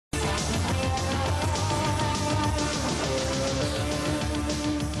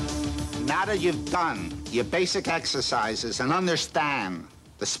now that you've done your basic exercises and understand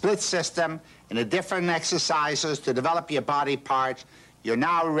the split system and the different exercises to develop your body parts, you're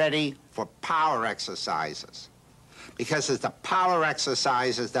now ready for power exercises. Because it's the power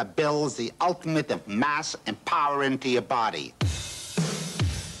exercises that builds the ultimate of mass and power into your body.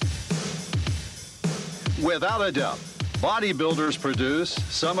 Without a doubt, bodybuilders produce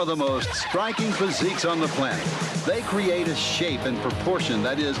some of the most striking physiques on the planet. They create a shape and proportion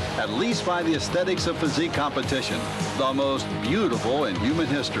that is, at least by the aesthetics of physique competition, the most beautiful in human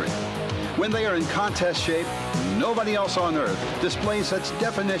history. When they are in contest shape, nobody else on earth displays such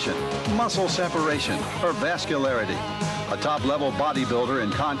definition, muscle separation, or vascularity. A top-level bodybuilder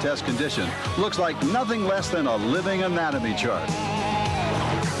in contest condition looks like nothing less than a living anatomy chart.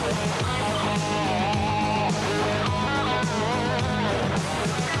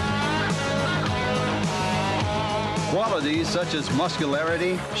 Qualities such as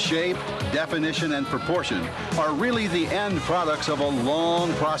muscularity, shape, definition, and proportion are really the end products of a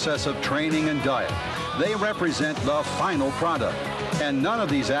long process of training and diet. They represent the final product, and none of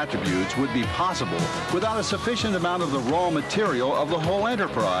these attributes would be possible without a sufficient amount of the raw material of the whole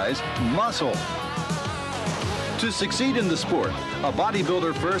enterprise, muscle. To succeed in the sport, a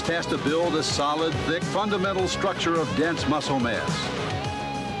bodybuilder first has to build a solid, thick, fundamental structure of dense muscle mass.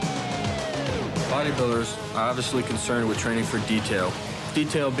 Bodybuilders are obviously concerned with training for detail.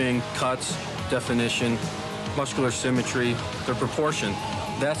 Detail being cuts, definition, muscular symmetry, their proportion.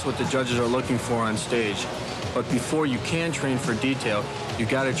 That's what the judges are looking for on stage. But before you can train for detail, you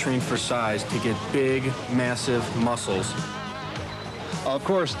got to train for size to get big, massive muscles. Of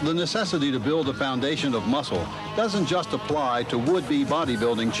course, the necessity to build a foundation of muscle doesn't just apply to would-be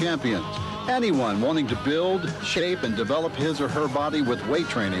bodybuilding champions. Anyone wanting to build, shape, and develop his or her body with weight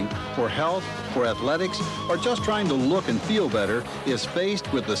training for health, for athletics, or just trying to look and feel better is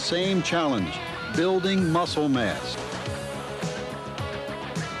faced with the same challenge, building muscle mass.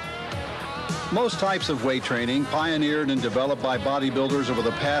 Most types of weight training, pioneered and developed by bodybuilders over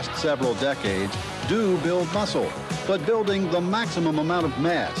the past several decades, do build muscle. But building the maximum amount of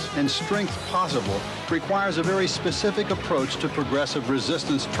mass and strength possible requires a very specific approach to progressive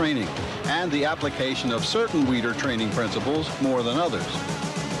resistance training and the application of certain Weider training principles more than others.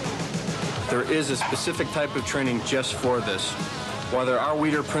 There is a specific type of training just for this. While there are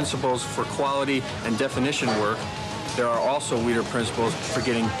Weider principles for quality and definition work, there are also Weider principles for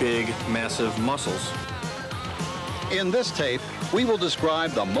getting big, massive muscles. In this tape, we will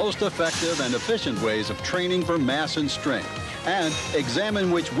describe the most effective and efficient ways of training for mass and strength, and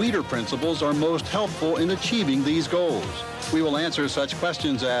examine which Weider principles are most helpful in achieving these goals. We will answer such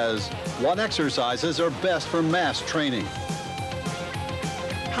questions as, what exercises are best for mass training?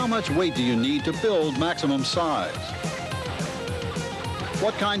 How much weight do you need to build maximum size?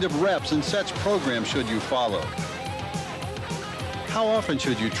 What kind of reps and sets program should you follow? How often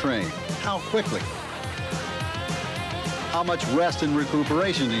should you train? How quickly? How much rest and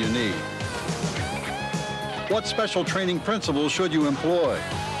recuperation do you need? What special training principles should you employ?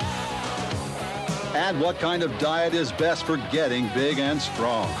 And what kind of diet is best for getting big and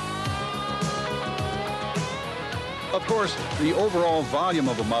strong? Of course, the overall volume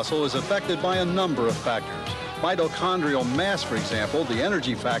of a muscle is affected by a number of factors. Mitochondrial mass, for example, the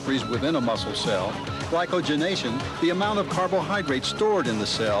energy factories within a muscle cell, glycogenation, the amount of carbohydrates stored in the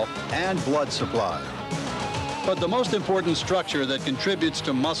cell, and blood supply. But the most important structure that contributes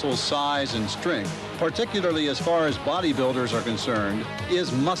to muscle size and strength, particularly as far as bodybuilders are concerned,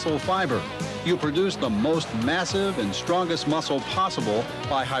 is muscle fiber. You produce the most massive and strongest muscle possible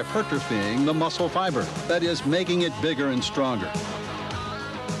by hypertrophying the muscle fiber, that is, making it bigger and stronger.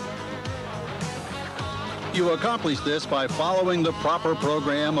 You accomplish this by following the proper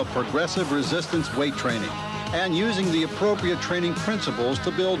program of progressive resistance weight training and using the appropriate training principles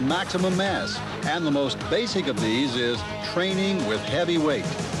to build maximum mass. And the most basic of these is training with heavy weight.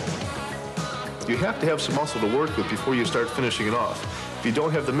 You have to have some muscle to work with before you start finishing it off. If you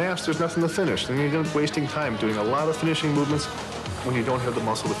don't have the mass, there's nothing to finish. Then you're wasting time doing a lot of finishing movements when you don't have the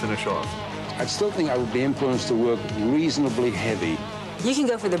muscle to finish off. I still think I would be influenced to work reasonably heavy. You can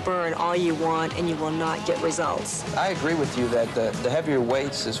go for the burn all you want and you will not get results. I agree with you that the heavier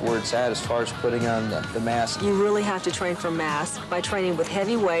weights is where it's at as far as putting on the mass. You really have to train for mass by training with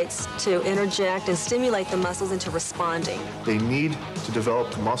heavy weights to interject and stimulate the muscles into responding. They need to develop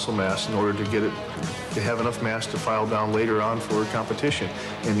the muscle mass in order to get it, to have enough mass to file down later on for competition.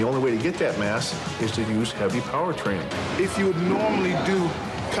 And the only way to get that mass is to use heavy power training. If you would normally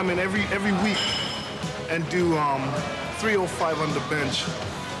come in every week and do 305 on the bench,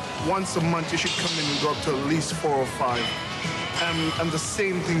 once a month you should come in and go up to at least 405. And the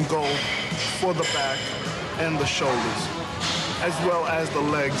same thing go for the back and the shoulders, as well as the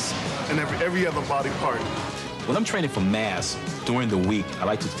legs and every other body part. When I'm training for mass during the week, I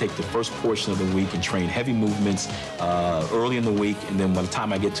like to take the first portion of the week and train heavy movements early in the week, and then by the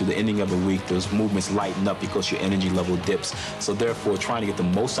time I get to the ending of the week, those movements lighten up because your energy level dips. So therefore, trying to get the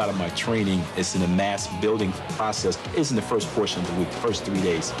most out of my training is in the mass building process is in the first portion of the week, the first 3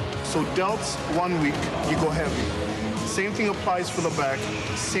 days. So delts 1 week, you go heavy. Same thing applies for the back,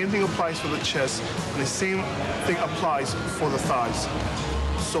 same thing applies for the chest, and the same thing applies for the thighs.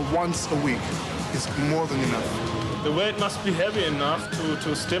 So once a week is more than enough. The weight must be heavy enough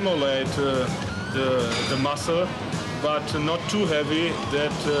to stimulate the muscle, but not too heavy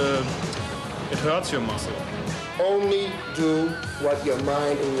that it hurts your muscle. Only do what your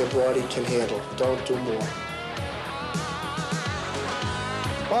mind and your body can handle. Don't do more.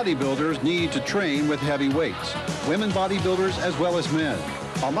 Bodybuilders need to train with heavy weights. Women bodybuilders as well as men.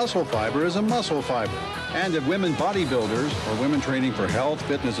 A muscle fiber is a muscle fiber. And if women bodybuilders, or women training for health,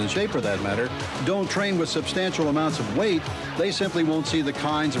 fitness, and shape for that matter, don't train with substantial amounts of weight, they simply won't see the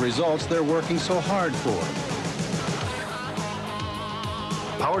kinds of results they're working so hard for.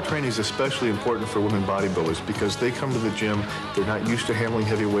 Power training is especially important for women bodybuilders because they come to the gym, they're not used to handling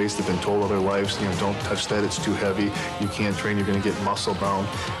heavy weights, they've been told all their lives, don't touch that, it's too heavy, you can't train, you're going to get muscle bound.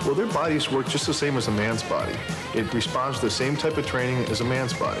 Well, their bodies work just the same as a man's body. It responds to the same type of training as a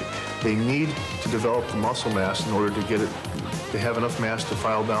man's body. They need to develop the muscle mass in order to get it, to have enough mass to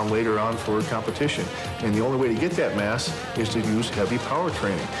file down later on for competition. And the only way to get that mass is to use heavy power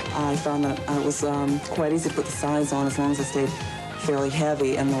training. I found that it was quite easy to put the size on as long as I stayed fairly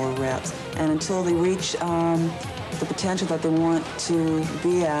heavy and lower reps. And until they reach the potential that they want to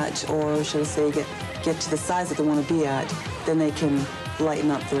be at, or should I say get to the size that they want to be at, then they can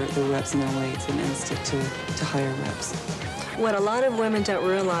lighten up their reps and their weights and stick to higher reps. What a lot of women don't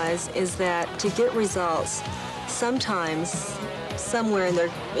realize is that to get results, sometimes, somewhere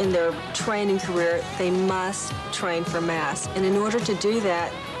in their training career, they must train for mass. And in order to do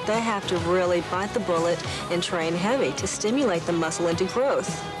that, they have to really bite the bullet and train heavy to stimulate the muscle into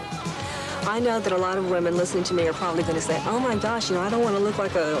growth. I know that a lot of women listening to me are probably going to say, oh my gosh, I don't want to look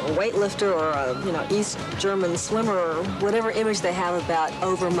like a weightlifter or a, East German swimmer or whatever image they have about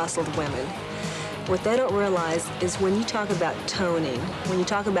over-muscled women. What they don't realize is when you talk about toning, when you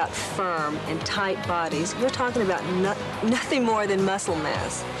talk about firm and tight bodies, you're talking about nothing more than muscle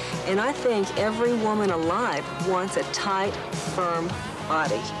mass. And I think every woman alive wants a tight, firm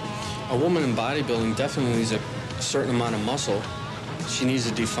body. A woman in bodybuilding definitely needs a certain amount of muscle. She needs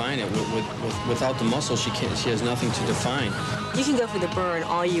to define it. Without the muscle, she has nothing to define. You can go for the burn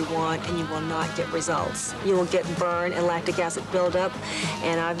all you want, and you will not get results. You will get burn and lactic acid buildup,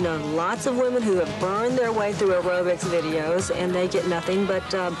 and I've known lots of women who have burned their way through aerobics videos, and they get nothing but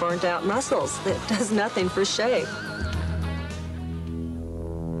burnt out muscles. That does nothing for shape.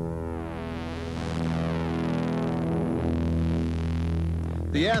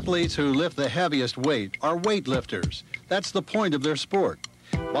 The athletes who lift the heaviest weight are weightlifters. That's the point of their sport.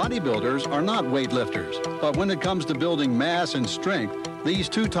 Bodybuilders are not weightlifters, but when it comes to building mass and strength, these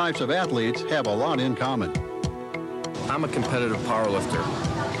two types of athletes have a lot in common. I'm a competitive powerlifter.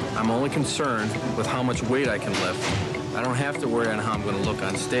 I'm only concerned with how much weight I can lift. I don't have to worry on how I'm going to look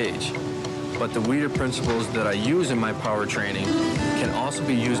on stage. But the Weider principles that I use in my power training can also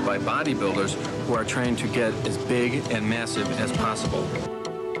be used by bodybuilders who are trying to get as big and massive as possible.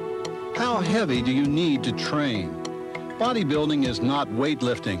 How heavy do you need to train? Bodybuilding is not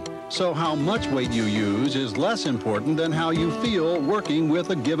weightlifting, so how much weight you use is less important than how you feel working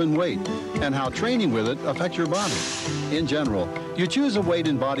with a given weight and how training with it affects your body. In general, you choose a weight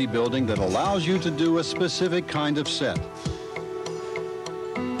in bodybuilding that allows you to do a specific kind of set.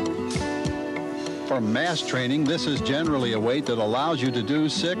 For mass training, this is generally a weight that allows you to do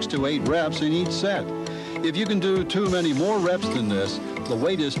 6 to 8 reps in each set. If you can do too many more reps than this, the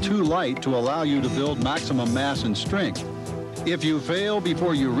weight is too light to allow you to build maximum mass and strength. If you fail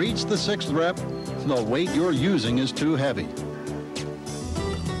before you reach the 6th rep, the weight you're using is too heavy.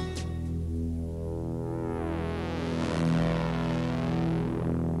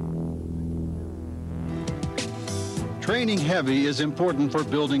 Training heavy is important for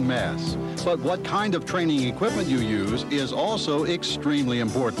building mass, but what kind of training equipment you use is also extremely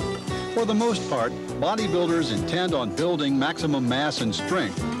important. For the most part, bodybuilders intent on building maximum mass and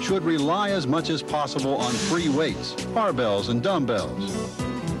strength should rely as much as possible on free weights, barbells, and dumbbells.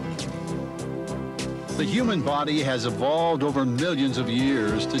 The human body has evolved over millions of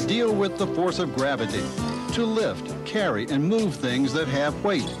years to deal with the force of gravity, to lift, carry, and move things that have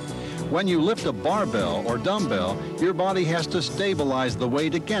weight. When you lift a barbell or dumbbell, your body has to stabilize the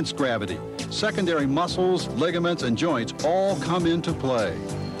weight against gravity. Secondary muscles, ligaments, and joints all come into play.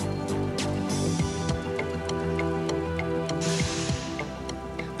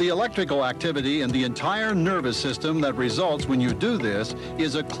 The electrical activity in the entire nervous system that results when you do this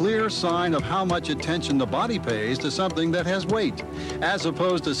is a clear sign of how much attention the body pays to something that has weight, as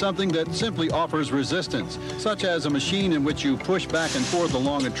opposed to something that simply offers resistance, such as a machine in which you push back and forth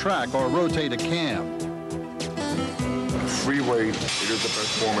along a track or rotate a cam. Free weight is the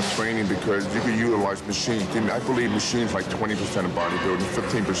best form of training because you can utilize machines. I believe machines like 20% of bodybuilding,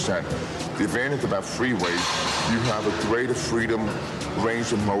 15%. The advantage about free weight, you have a greater freedom,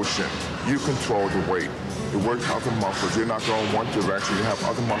 range of motion. You control the weight. It works other muscles. You're not going one direction. You have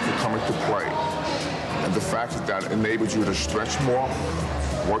other muscles coming to play. And the fact that enables you to stretch more,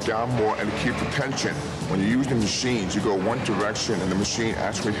 work out more, and to keep the tension. When you use the machines, you go one direction, and the machine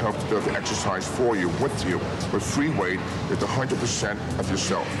actually helps do the exercise for you, with you. With free weight, it's 100% of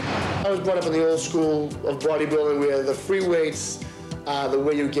yourself. I was brought up in the old school of bodybuilding where the free weights are the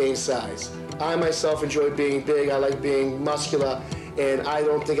way you gain size. I myself enjoy being big, I like being muscular, and I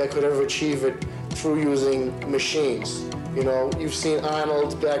don't think I could ever achieve it through using machines. You know, you've seen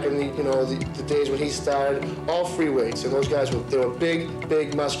Arnold back in the days when he started, all free weights, and those guys they were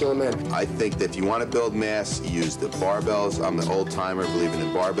big, muscular men. I think that if you want to build mass, you use the barbells. I'm the old timer, believing in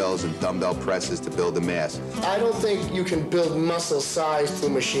barbells and dumbbell presses to build the mass. I don't think you can build muscle size through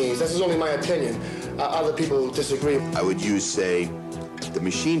machines. This is only my opinion. Other people disagree. I would use, say, the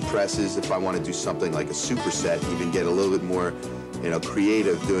machine presses if I want to do something like a superset, even get a little bit more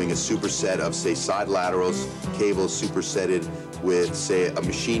creative, doing a superset of, say, side laterals, cables supersetted with, say, a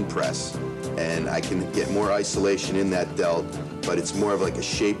machine press. And I can get more isolation in that delt, but it's more of like a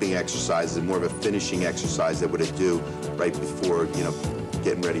shaping exercise and more of a finishing exercise that would do right before,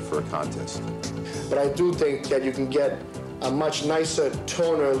 getting ready for a contest. But I do think that you can get a much nicer,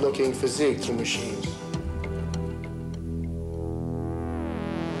 toner-looking physique through machines.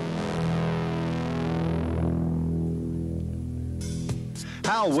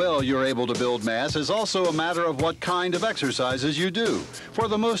 How well you're able to build mass is also a matter of what kind of exercises you do. For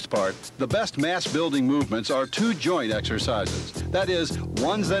the most part, the best mass-building movements are two-joint exercises. That is,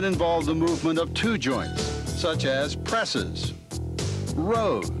 ones that involve the movement of two joints, such as presses,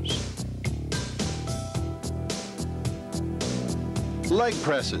 rows, leg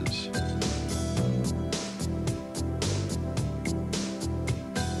presses,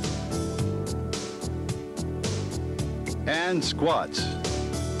 and squats,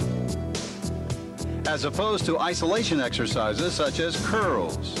 as opposed to isolation exercises such as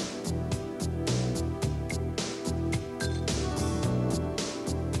curls,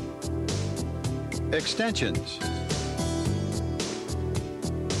 extensions,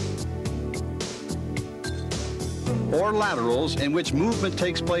 or laterals in which movement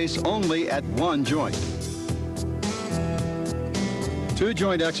takes place only at one joint.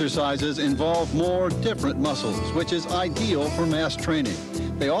 Two-joint exercises involve more different muscles, which is ideal for mass training.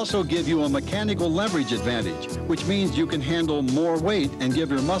 They also give you a mechanical leverage advantage, which means you can handle more weight and give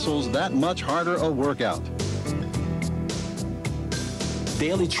your muscles that much harder a workout.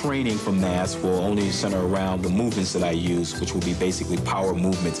 Daily training for mass will only center around the movements that I use, which will be basically power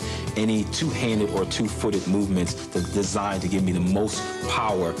movements. Any two-handed or two-footed movements that are designed to give me the most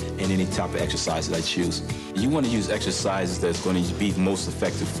power in any type of exercise that I choose. You want to use exercises that's going to be most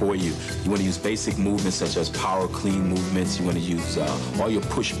effective for you. You want to use basic movements such as power clean movements. You want to use all your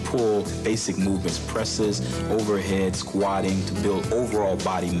push-pull basic movements, presses, overhead, squatting to build overall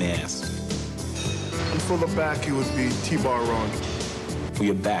body mass. And for the back, it would be T-bar run. For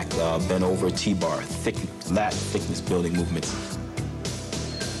your back, bend over T-bar, lat thickness building movements.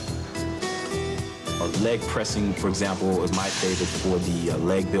 Leg pressing, for example, is my favorite for the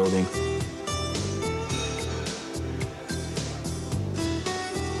leg building.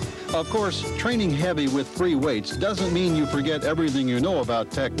 Of course, training heavy with free weights doesn't mean you forget everything you know about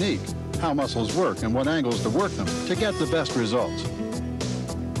technique, how muscles work, and what angles to work them to get the best results.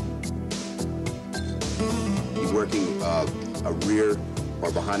 You're working a rear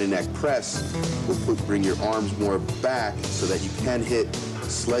or behind the neck press will bring your arms more back so that you can hit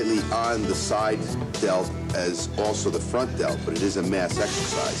slightly on the side delt as also the front delt, but it is a mass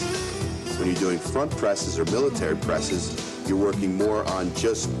exercise. When you're doing front presses or military presses, you're working more on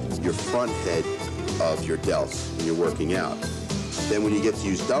just your front head of your delts when you're working out. Then when you get to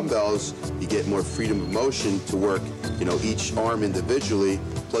use dumbbells, you get more freedom of motion to work, each arm individually,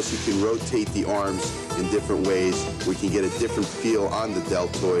 plus you can rotate the arms in different ways where you can get a different feel on the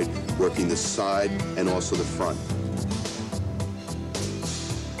deltoid, working the side and also the front.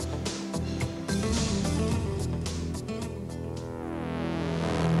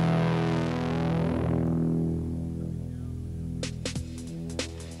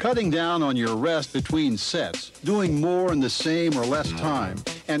 Cutting down on your rest between sets, doing more in the same or less time,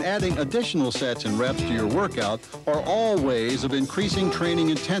 and adding additional sets and reps to your workout are all ways of increasing training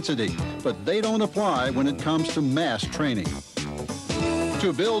intensity, but they don't apply when it comes to mass training.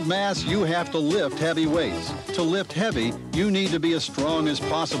 To build mass, you have to lift heavy weights. To lift heavy, you need to be as strong as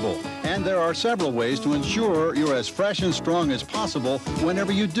possible. And there are several ways to ensure you're as fresh and strong as possible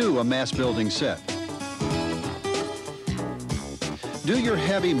whenever you do a mass building set. Do your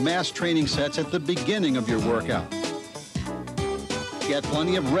heavy mass training sets at the beginning of your workout. Get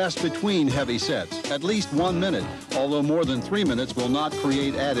plenty of rest between heavy sets, at least 1 minute, although more than 3 minutes will not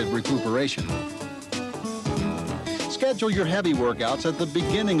create added recuperation. Schedule your heavy workouts at the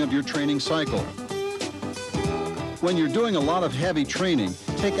beginning of your training cycle. When you're doing a lot of heavy training,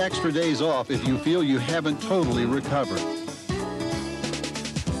 take extra days off if you feel you haven't totally recovered.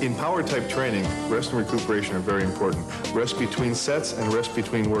 In power type training, rest and recuperation are very important. Rest between sets and rest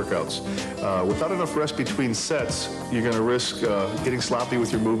between workouts. Without enough rest between sets, you're going to risk getting sloppy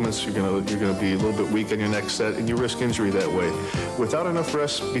with your movements. You're going to be a little bit weak on your next set, and you risk injury that way. Without enough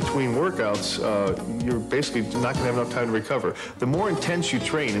rest between workouts, you're basically not going to have enough time to recover. The more intense you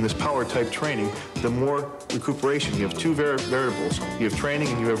train in this power type training, the more recuperation. You have two variables. You have training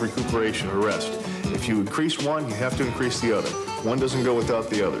and you have recuperation or rest. If you increase one, you have to increase the other. One doesn't go without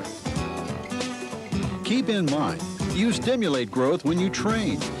the other. Keep in mind, you stimulate growth when you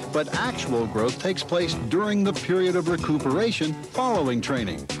train, but actual growth takes place during the period of recuperation following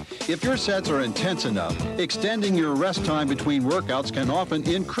training. If your sets are intense enough, extending your rest time between workouts can often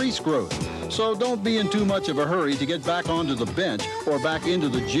increase growth. So don't be in too much of a hurry to get back onto the bench or back into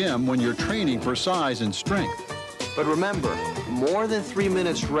the gym when you're training for size and strength. But remember, more than 3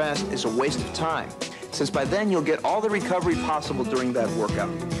 minutes rest is a waste of time, since by then you'll get all the recovery possible during that workout.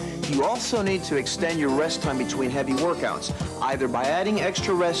 You also need to extend your rest time between heavy workouts, either by adding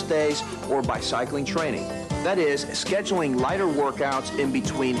extra rest days or by cycling training. That is, scheduling lighter workouts in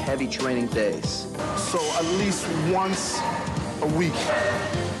between heavy training days. So at least once a week,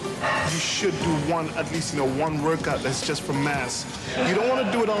 you should do at least one workout that's just for mass. You don't want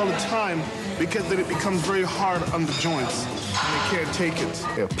to do it all the time because then it becomes very hard on the joints and they can't take it.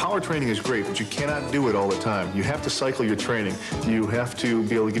 Yeah, power training is great, but you cannot do it all the time. You have to cycle your training. You have to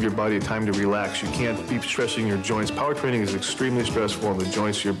be able to give your body time to relax. You can't be stressing your joints. Power training is extremely stressful on the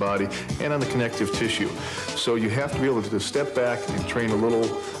joints of your body and on the connective tissue. So you have to be able to step back and train a little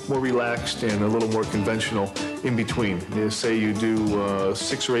more relaxed and a little more conventional in between. Say you do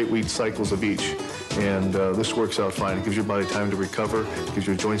 6 or 8 week cycles of each, and this works out fine. It gives your body time to recover, it gives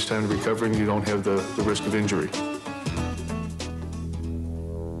your joints time to recover, and you don't have the risk of injury.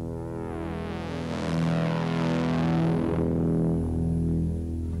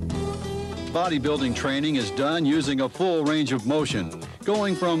 Bodybuilding training is done using a full range of motion,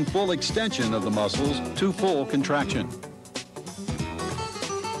 going from full extension of the muscles to full contraction.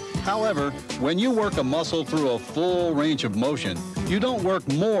 However, when you work a muscle through a full range of motion, you don't work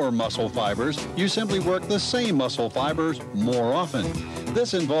more muscle fibers, you simply work the same muscle fibers more often.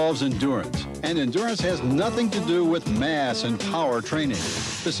 This involves endurance, and endurance has nothing to do with mass and power training.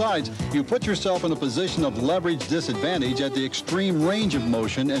 Besides, you put yourself in a position of leverage disadvantage at the extreme range of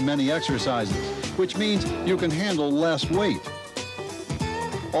motion in many exercises, which means you can handle less weight.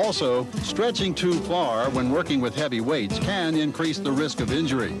 Also, stretching too far when working with heavy weights can increase the risk of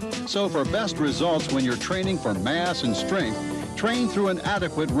injury. So for best results when you're training for mass and strength, train through an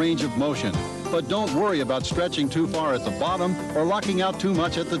adequate range of motion. But don't worry about stretching too far at the bottom or locking out too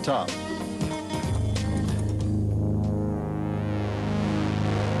much at the top.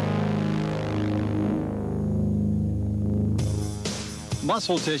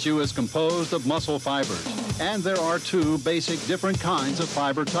 Muscle tissue is composed of muscle fibers, and there are 2 basic different kinds of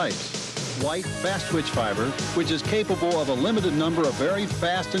fiber types. White fast-twitch fiber, which is capable of a limited number of very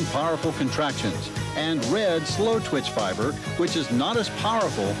fast and powerful contractions, and red slow-twitch fiber, which is not as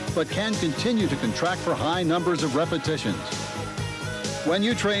powerful but can continue to contract for high numbers of repetitions. When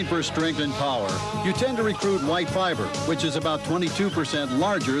you train for strength and power, you tend to recruit white fiber, which is about 22%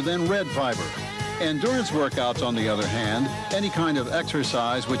 larger than red fiber. Endurance workouts, on the other hand, any kind of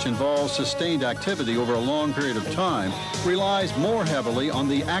exercise which involves sustained activity over a long period of time, relies more heavily on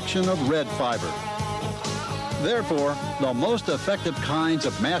the action of red fiber. Therefore, the most effective kinds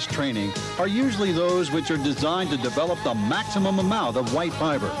of mass training are usually those which are designed to develop the maximum amount of white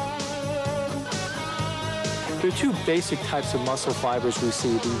fiber. There are 2 basic types of muscle fibers we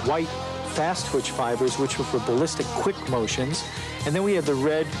see: the white fast-twitch fibers, which are for ballistic quick motions, and then we have the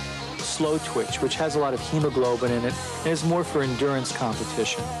red slow twitch, which has a lot of hemoglobin in it and is more for endurance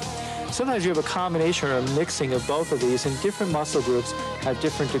competition. Sometimes you have a combination or a mixing of both of these, and different muscle groups have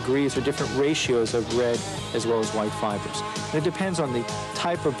different degrees or different ratios of red as well as white fibers. And it depends on the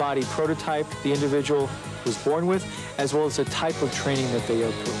type of body prototype the individual was born with, as well as the type of training that they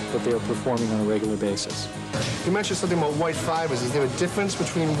are performing on a regular basis. You mentioned something about white fibers. Is there a difference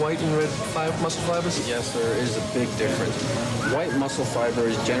between white and red muscle fibers? Yes, there is a big difference. White muscle fiber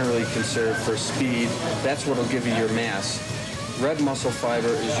is generally considered for speed. That's what will give you your mass. Red muscle fiber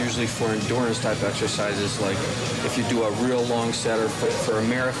is usually for endurance type exercises, like if you do a real long set or for a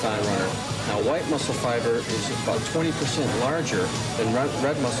marathon runner. Now, white muscle fiber is about 20% larger than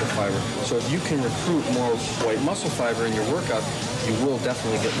red muscle fiber. So if you can recruit more white muscle fiber in your workout, you will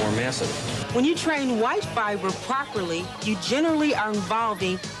definitely get more mass of it. When you train white fiber properly, you generally are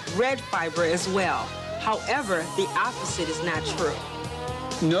involving red fiber as well. However, the opposite is not true.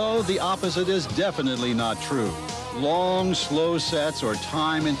 No, the opposite is definitely not true. Long, slow sets or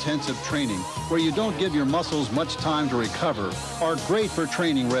time-intensive training where you don't give your muscles much time to recover are great for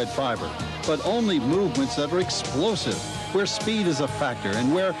training red fiber, but only movements that are explosive, where speed is a factor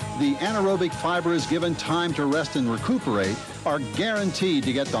and where the anaerobic fiber is given time to rest and recuperate, are guaranteed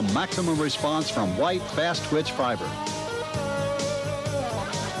to get the maximum response from white, fast-twitch fiber.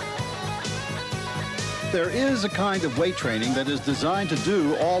 There is a kind of weight training that is designed to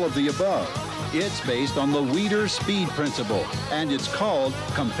do all of the above. It's based on the Weider speed principle, and it's called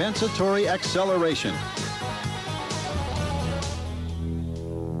compensatory acceleration.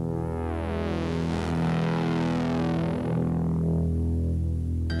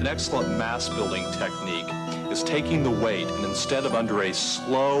 An excellent mass-building technique is taking the weight and instead of under a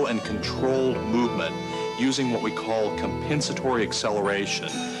slow and controlled movement, using what we call compensatory acceleration,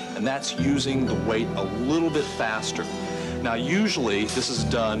 and that's using the weight a little bit faster. Now, usually this is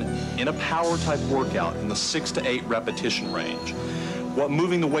done in a power type workout in the 6 to 8 repetition range. What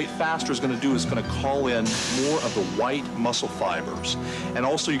moving the weight faster is going to do is going to call in more of the white muscle fibers. And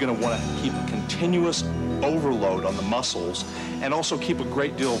also you're going to want to keep a continuous overload on the muscles and also keep a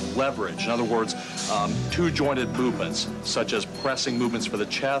great deal of leverage. In other words, two-jointed movements, such as pressing movements for the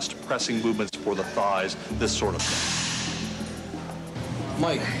chest, pressing movements for the thighs, this sort of thing.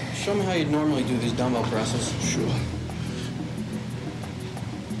 Mike, show me how you normally do these dumbbell presses. Sure.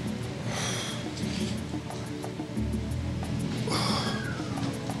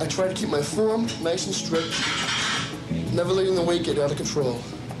 I try to keep my form nice and strict, never letting the weight get out of control.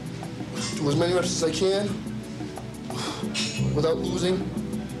 Do as many reps as I can without losing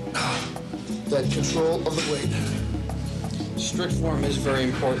that control of the weight. Strict form is very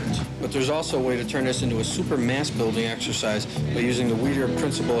important, but there's also a way to turn this into a super mass building exercise by using the Weider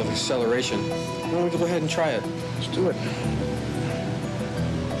principle of acceleration. Why don't we go ahead and try it? Let's do it.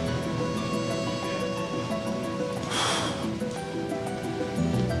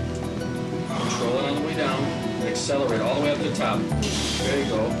 Accelerate all the way up to the top. There you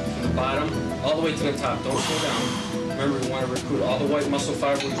go. From the bottom, all the way to the top. Don't slow down. Remember, we want to recruit all the white muscle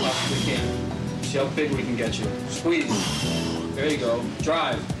fiber we possibly can. See how big we can get you. Squeeze. There you go.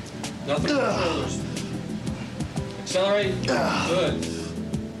 Drive. Nothing but shoulders. Accelerate. Good.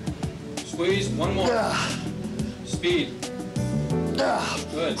 Squeeze. One more. Speed.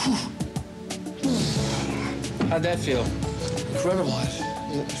 Good. How'd that feel? Incredible.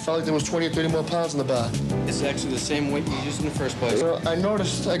 It felt like there was 20 or 30 more pounds in the bar. It's actually the same weight you used in the first place. Well, I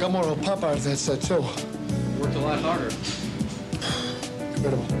noticed I got more of a pop out of that set, too. Worked a lot harder.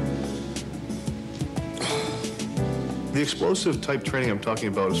 Incredible. The explosive type training I'm talking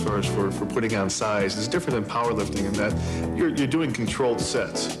about as far as for putting on size is different than powerlifting in that you're doing controlled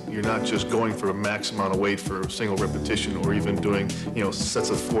sets. You're not just going for a max amount of weight for a single repetition or even doing, sets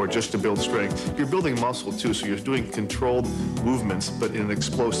of 4 just to build strength. You're building muscle too, so you're doing controlled movements but in an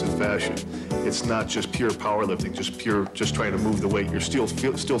explosive fashion. It's not just pure powerlifting, just trying to move the weight. You're still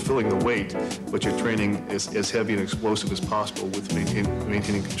filling the weight, but you're training as heavy and explosive as possible with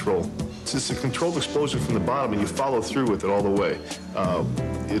maintaining control. It's a controlled explosion from the bottom, and you follow through with it all the way.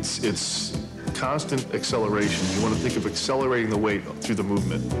 It's constant acceleration. You want to think of accelerating the weight through the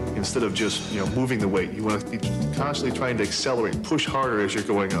movement instead of just moving the weight. You want to be constantly trying to accelerate, push harder as you're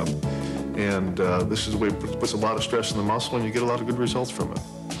going up. And this is the way it puts a lot of stress on the muscle, and you get a lot of good results from it.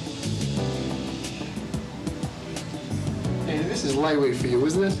 Hey, this is lightweight for you,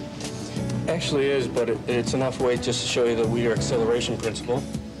 isn't it? Actually is, but it's enough weight just to show you the Weider acceleration principle.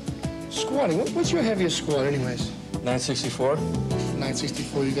 Squatting. What's your heaviest squat, anyways? 964.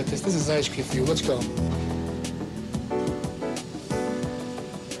 964, you got this. This is ice cream for you. Let's go.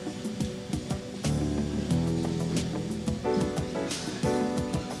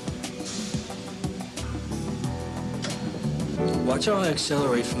 Watch how I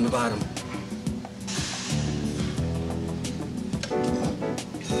accelerate from the bottom.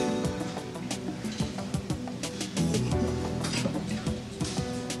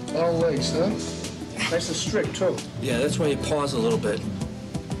 All legs, huh? Nice and strict, too. Yeah, that's why you pause a little bit.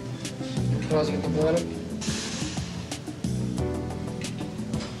 Pausing at the bottom.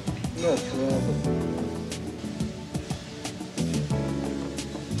 No problem.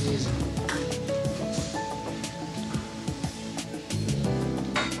 Easy.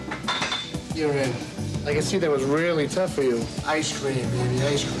 You're in. I can see that was really tough for you. Ice cream, baby,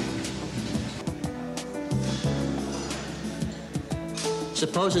 ice cream.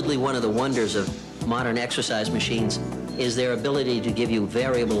 Supposedly one of the wonders of modern exercise machines is their ability to give you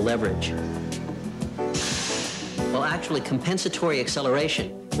variable leverage. Well, actually, compensatory acceleration,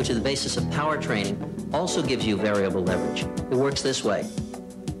 which is the basis of power training, also gives you variable leverage. It works this way.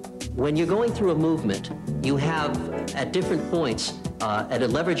 When you're going through a movement, you have, at different points, at a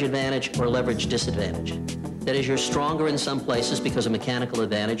leverage advantage or leverage disadvantage. That is, you're stronger in some places because of mechanical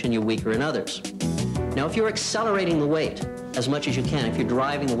advantage and you're weaker in others. Now, if you're accelerating the weight as much as you can, if you're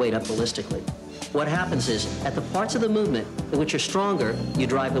driving the weight up ballistically, what happens is, at the parts of the movement in which you're stronger, you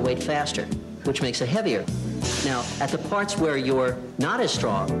drive the weight faster, which makes it heavier. Now, at the parts where you're not as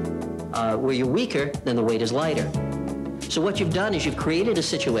strong, where you're weaker, then the weight is lighter. So what you've done is you've created a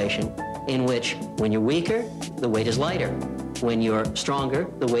situation in which, when you're weaker, the weight is lighter. When you're stronger,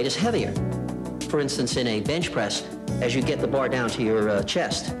 the weight is heavier. For instance, in a bench press, as you get the bar down to your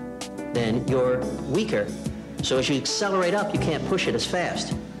chest, then you're weaker. So as you accelerate up, you can't push it as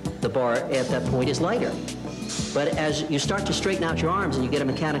fast. The bar at that point is lighter. But as you start to straighten out your arms and you get a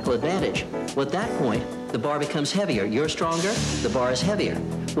mechanical advantage, well, at that point, the bar becomes heavier. You're stronger, the bar is heavier.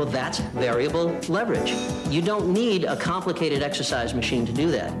 Well, that's variable leverage. You don't need a complicated exercise machine to do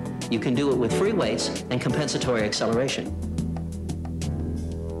that. You can do it with free weights and compensatory acceleration.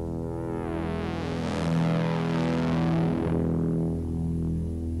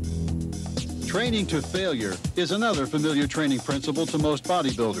 Training to failure is another familiar training principle to most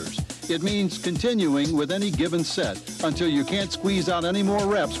bodybuilders. It means continuing with any given set until you can't squeeze out any more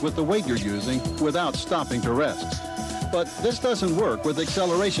reps with the weight you're using without stopping to rest. But this doesn't work with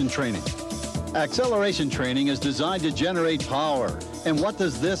acceleration training. Acceleration training is designed to generate power. And what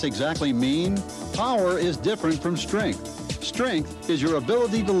does this exactly mean? Power is different from strength. Strength is your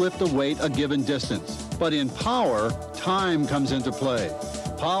ability to lift a weight a given distance. But in power, time comes into play.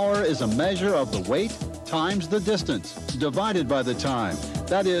 Power is a measure of the weight times the distance, divided by the time.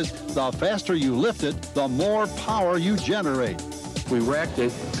 That is, the faster you lift it, the more power you generate. We racked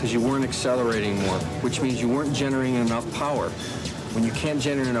it because you weren't accelerating more, which means you weren't generating enough power. When you can't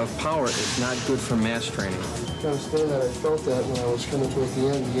generate enough power, it's not good for mass training. I understand that. I felt that when I was coming towards the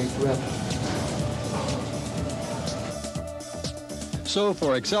end, the 8th rep. So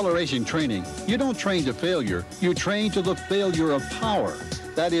for acceleration training, you don't train to failure, you train to the failure of power.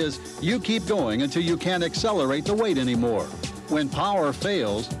 That is, you keep going until you can't accelerate the weight anymore. When power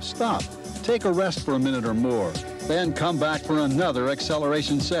fails, stop. Take a rest for a minute or more. Then come back for another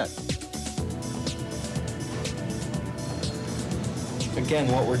acceleration set. Again,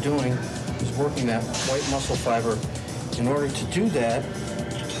 what we're doing is working that white muscle fiber. In order to do that,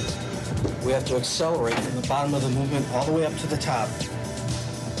 we have to accelerate from the bottom of the movement all the way up to the top.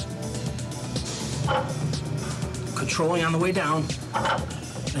 Controlling on the way down,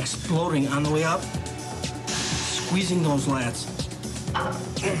 exploding on the way up, squeezing those lats.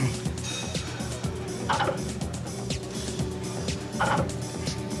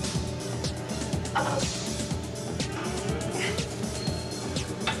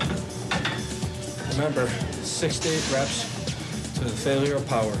 Remember, 6 to 8 reps to the failure of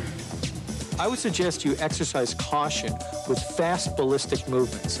power. I would suggest you exercise caution with fast ballistic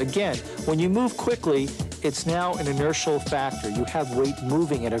movements. Again, when you move quickly, it's now an inertial factor. You have weight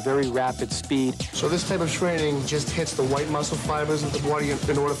moving at a very rapid speed. So this type of training just hits the white muscle fibers of the body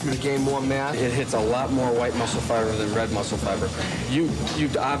in order for you to gain more mass? It hits a lot more white muscle fiber than red muscle fiber. You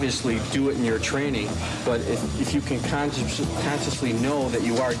obviously do it in your training, but if you can consciously know that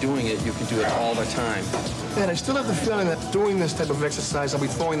you are doing it, you can do it all the time. And I still have the feeling that doing this type of exercise, I'll be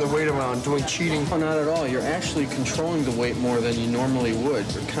throwing the weight around, doing cheating. Oh, not at all. You're actually controlling the weight more than you normally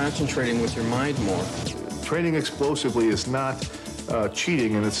would. You're concentrating with your mind more. Training explosively is not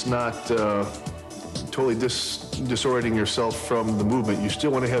cheating, and it's not totally disorienting yourself from the movement. You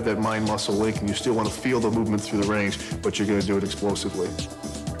still want to have that mind-muscle link, and you still want to feel the movement through the range, but you're going to do it explosively.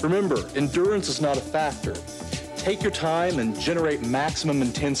 Remember, endurance is not a factor. Take your time and generate maximum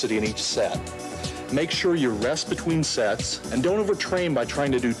intensity in each set. Make sure you rest between sets, and don't overtrain by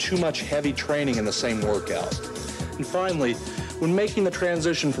trying to do too much heavy training in the same workout. And finally, when making the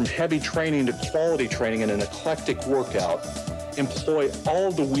transition from heavy training to quality training in an eclectic workout, employ all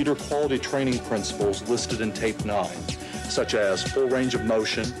of the Weider quality training principles listed in Tape 9, such as full range of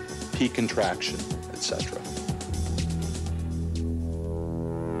motion, peak contraction, etc.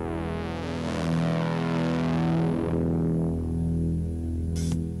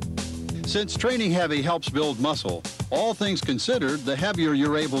 Since training heavy helps build muscle, all things considered, the heavier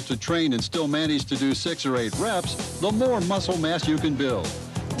you're able to train and still manage to do 6 or 8 reps, the more muscle mass you can build.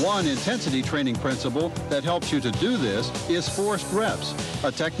 One intensity training principle that helps you to do this is forced reps,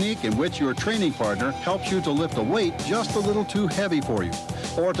 a technique in which your training partner helps you to lift a weight just a little too heavy for you,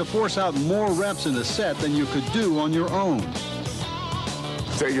 or to force out more reps in a set than you could do on your own.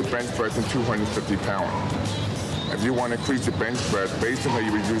 Say your bench press is 250 pounds. If you want to increase your bench press, basically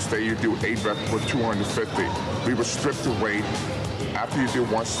you would do, say you do 8 reps with 250. We would strip the weight. After you do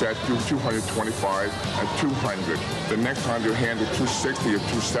one set, do 225 and 200. The next time you handle 260 or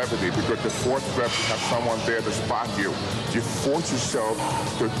 270 because the fourth rep you have someone there to spot you. You force yourself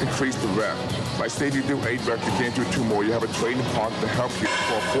to increase the rep. Like say if you do 8 reps, you can't do 2 more. You have a training partner to help you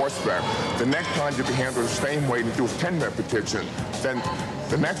for a fourth rep. The next time you can handle the same weight and do 10 repetitions. Then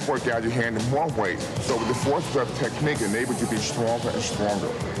the next workout you handle more weight. So with the fourth rep technique enables you to be stronger and stronger.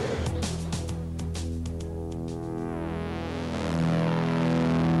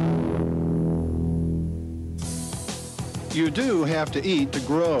 You do have to eat to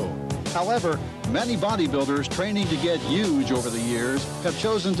grow. However, many bodybuilders training to get huge over the years have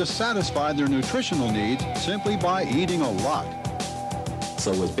chosen to satisfy their nutritional needs simply by eating a lot.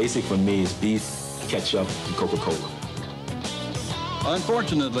 So what's basic for me is beef, ketchup, and Coca-Cola.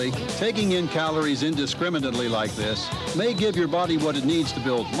 Unfortunately, taking in calories indiscriminately like this may give your body what it needs to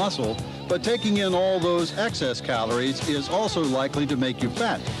build muscle, but taking in all those excess calories is also likely to make you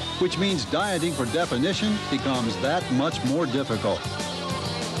fat, which means dieting for definition becomes that much more difficult.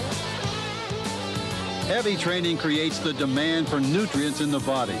 Heavy training creates the demand for nutrients in the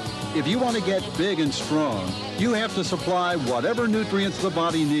body. If you want to get big and strong, you have to supply whatever nutrients the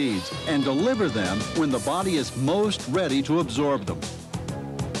body needs and deliver them when the body is most ready to absorb them.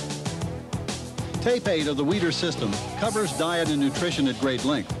 Tape 8 of the Weider system covers diet and nutrition at great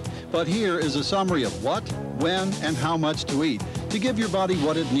length, but here is a summary of what, when, and how much to eat to give your body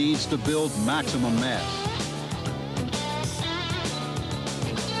what it needs to build maximum mass.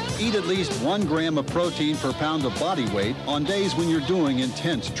 Eat at least 1 gram of protein per pound of body weight on days when you're doing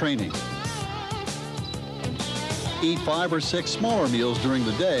intense training. Eat 5 or 6 smaller meals during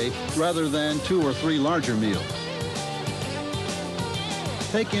the day rather than 2 or 3 larger meals.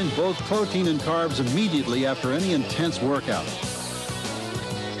 Take in both protein and carbs immediately after any intense workout.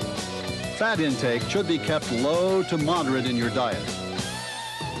 Fat intake should be kept low to moderate in your diet.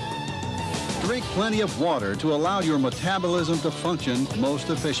 Drink plenty of water to allow your metabolism to function most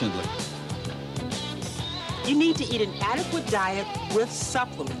efficiently. You need to eat an adequate diet with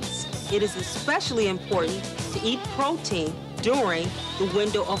supplements. It is especially important to eat protein during the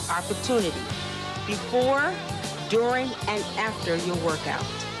window of opportunity, before, during, and after your workout.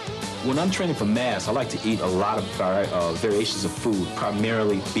 When I'm training for mass, I like to eat a lot of variations of food,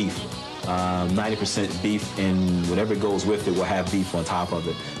 primarily beef. 90% beef, and whatever goes with it will have beef on top of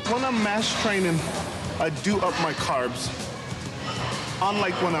it. When I'm mass training, I do up my carbs.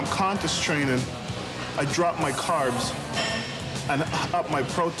 Unlike when I'm contest training, I drop my carbs and up my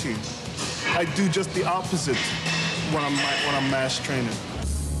protein. I do just the opposite when I'm mass training.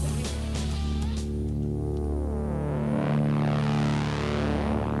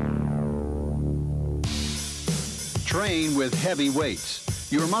 Train with heavy weights.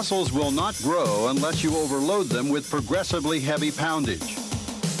 Your muscles will not grow unless you overload them with progressively heavy poundage.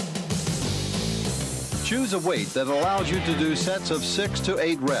 Choose a weight that allows you to do sets of 6 to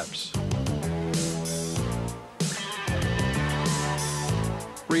 8 reps.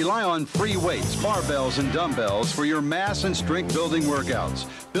 Rely on free weights, barbells, and dumbbells for your mass and strength building workouts.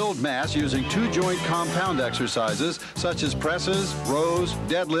 Build mass using 2-joint compound exercises such as presses, rows,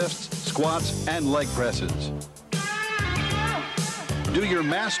 deadlifts, squats, and leg presses. Do your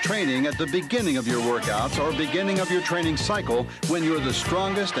mass training at the beginning of your workouts or beginning of your training cycle when you're the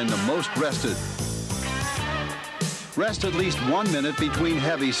strongest and the most rested. Rest at least 1 minute between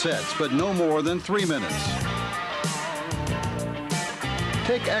heavy sets, but no more than 3 minutes.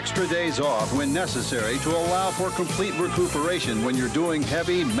 Take extra days off when necessary to allow for complete recuperation when you're doing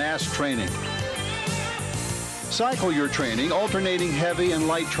heavy mass training. Cycle your training, alternating heavy and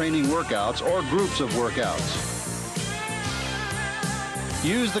light training workouts or groups of workouts.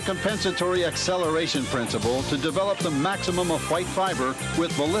 Use the compensatory acceleration principle to develop the maximum of white fiber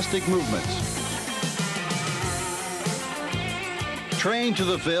with ballistic movements. Train to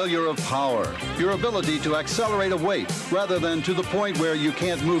the failure of power, your ability to accelerate a weight rather than to the point where you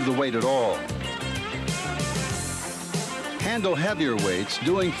can't move the weight at all. Handle heavier weights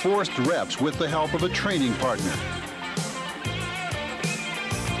doing forced reps with the help of a training partner.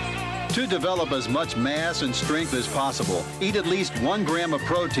 To develop as much mass and strength as possible, eat at least 1 gram of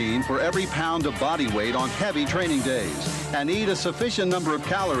protein for every pound of body weight on heavy training days, and eat a sufficient number of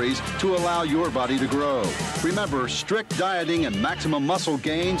calories to allow your body to grow. Remember, strict dieting and maximum muscle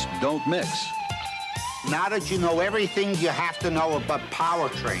gains don't mix. Now that you know everything you have to know about power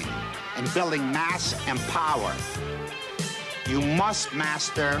training and building mass and power, you must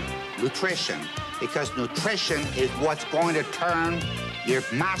master nutrition, because nutrition is what's going to turn your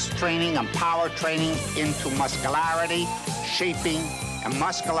mass training and power training into muscularity, shaping, and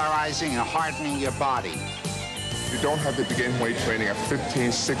muscularizing and hardening your body. You don't have to begin weight training at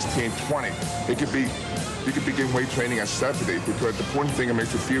 15, 16, 20. You could begin weight training at 70, because the important thing, it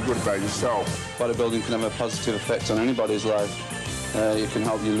makes you feel good about yourself. Bodybuilding can have a positive effect on anybody's life. It can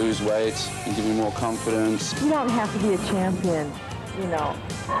help you lose weight and give you more confidence. You don't have to be a champion, you know,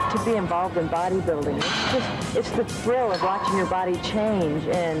 to be involved in bodybuilding. It's the thrill of watching your body change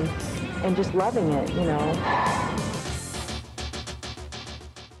and just loving it, you know.